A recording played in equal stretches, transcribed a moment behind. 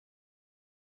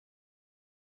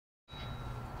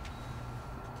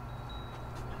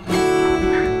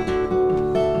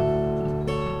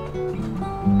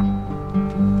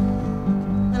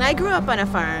I grew up on a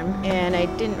farm, and I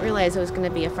didn't realize I was going to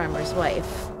be a farmer's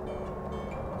wife.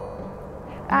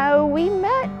 We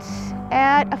met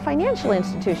at a financial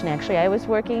institution, actually. I was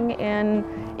working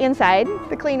inside,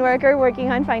 the clean worker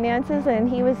working on finances, and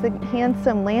he was the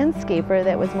handsome landscaper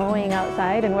that was mowing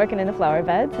outside and working in the flower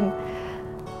beds, and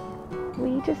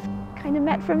we just kind of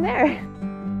met from there.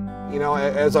 You know,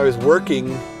 as I was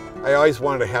working, I always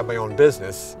wanted to have my own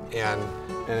business, and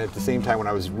at the same time when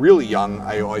I was really young,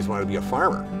 I always wanted to be a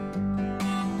farmer.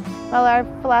 Well, our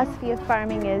philosophy of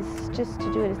farming is just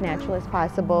to do it as natural as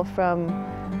possible, from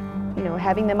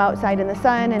having them outside in the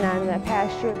sun and on the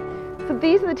pasture. So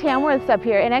these are the Tamworths up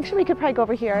here, and actually we could probably go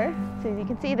over here. So as you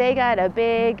can see, they got a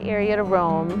big area to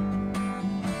roam.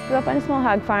 Grew up on a small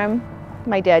hog farm.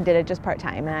 My dad did it just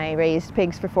part-time, and I raised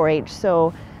pigs for 4-H,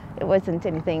 so it wasn't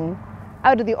anything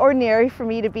out of the ordinary for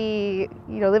me to be,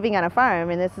 living on a farm,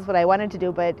 and this is what I wanted to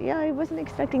do, but yeah, I wasn't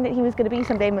expecting that he was going to be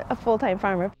someday a full-time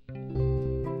farmer.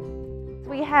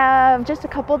 We have just a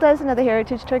couple dozen of the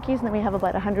heritage turkeys, and then we have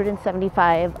about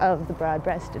 175 of the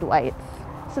broad-breasted whites.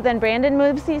 So then Brandon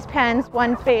moves these pens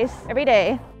one space every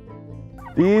day.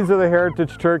 These are the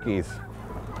heritage turkeys.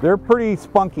 They're pretty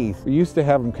spunky. We used to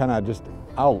have them kind of just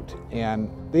out,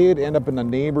 and they'd end up in the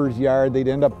neighbor's yard. They'd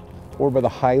end up over by the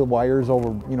high wires over,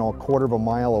 a quarter of a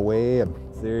mile away, and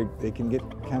they can get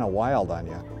kind of wild on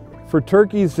you. For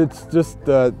turkeys, it's just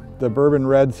the bourbon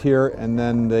reds here, and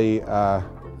then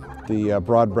the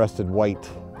broad-breasted white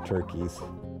turkeys.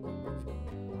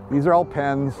 These are all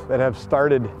pens that have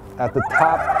started at the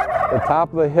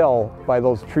top of the hill by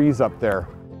those trees up there.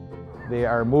 They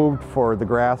are moved for the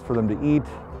grass for them to eat,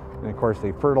 and of course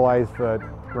they fertilize the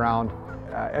ground.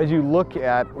 As you look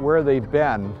at where they've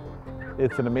been,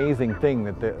 it's an amazing thing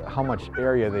that how much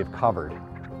area they've covered.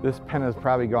 This pen has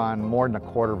probably gone more than a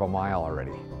quarter of a mile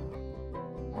already.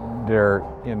 They're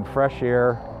in fresh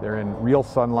air, they're in real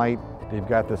sunlight. They've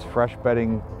got this fresh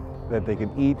bedding that they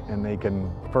can eat and they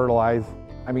can fertilize.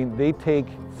 I mean, they take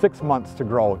 6 months to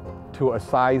grow to a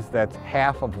size that's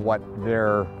half of what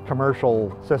their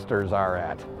commercial sisters are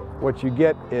at. What you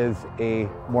get is a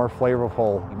more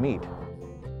flavorful meat.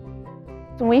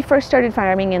 When we first started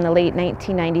farming in the late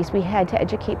 1990s, we had to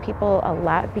educate people a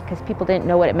lot because people didn't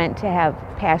know what it meant to have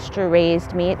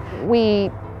pasture-raised meat.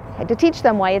 We had to teach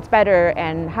them why it's better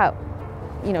and how,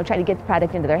 try to get the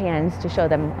product into their hands to show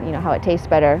them, how it tastes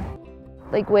better.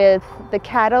 Like with the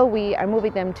cattle, we are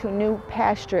moving them to new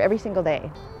pasture every single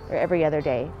day or every other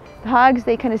day. The hogs,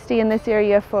 they kind of stay in this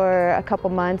area for a couple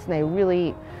months and they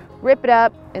really rip it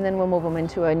up, and then we'll move them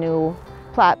into a new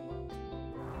plot.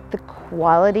 The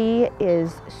quality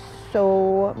is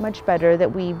so much better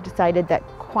that we've decided that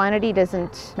quantity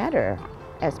doesn't matter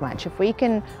as much. If we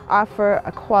can offer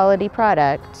a quality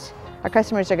product, our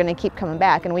customers are going to keep coming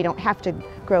back, and we don't have to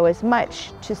grow as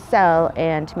much to sell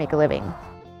and to make a living.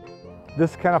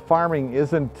 This kind of farming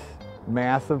isn't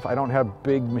massive. I don't have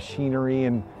big machinery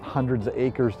and hundreds of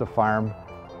acres to farm.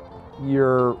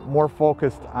 You're more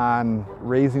focused on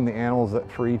raising the animals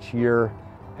for each year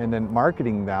and then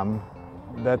marketing them.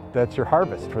 That's your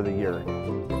harvest for the year.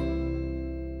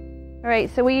 All right,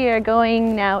 so we are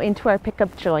going now into our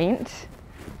pickup joint.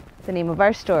 The name of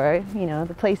our store,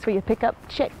 the place where you pick up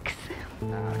chicks.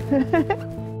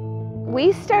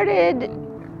 We started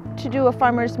to do a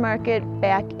farmer's market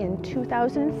back in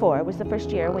 2004. It was the first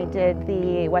year we did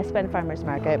the West Bend Farmer's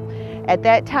Market. At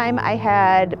that time,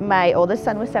 my oldest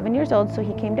son was 7 years old, so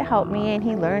he came to help me, and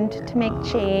he learned to make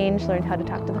change, learned how to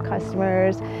talk to the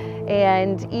customers.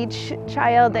 And each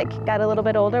child that got a little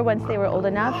bit older, once they were old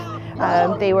enough,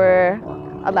 they were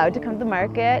allowed to come to the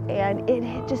market, and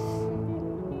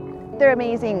they're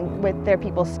amazing with their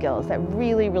people skills. That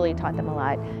really, really taught them a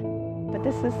lot. But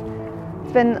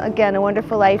it's been, again, a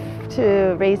wonderful life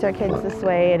to raise our kids this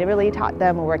way, and it really taught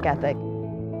them a work ethic.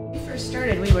 When we first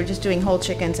started, we were just doing whole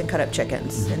chickens and cut up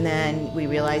chickens. And then we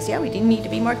realized, we didn't need to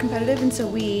be more competitive, and so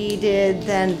we did,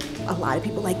 then a lot of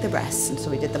people like the breasts. And so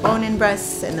we did the bone-in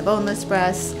breasts and the boneless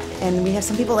breasts. And we have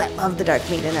some people that love the dark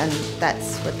meat, and then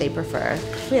that's what they prefer.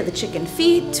 We have the chicken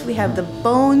feet, we have the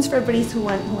bones for everybody who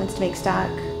wants to make stock.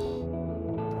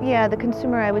 Yeah, the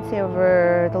consumer, I would say,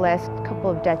 over the last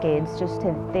couple of decades,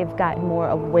 they've gotten more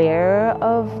aware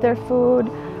of their food,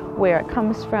 where it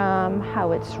comes from,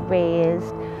 how it's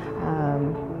raised.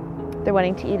 They're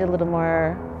wanting to eat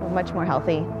much more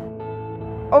healthy.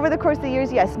 Over the course of the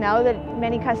years, yes, now that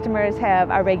many customers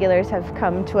our regulars have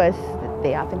come to us,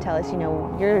 they often tell us,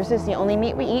 yours is the only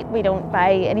meat we eat. We don't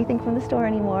buy anything from the store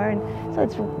anymore. And so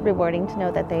it's rewarding to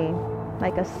know that they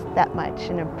like us that much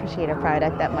and appreciate our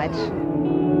product that much.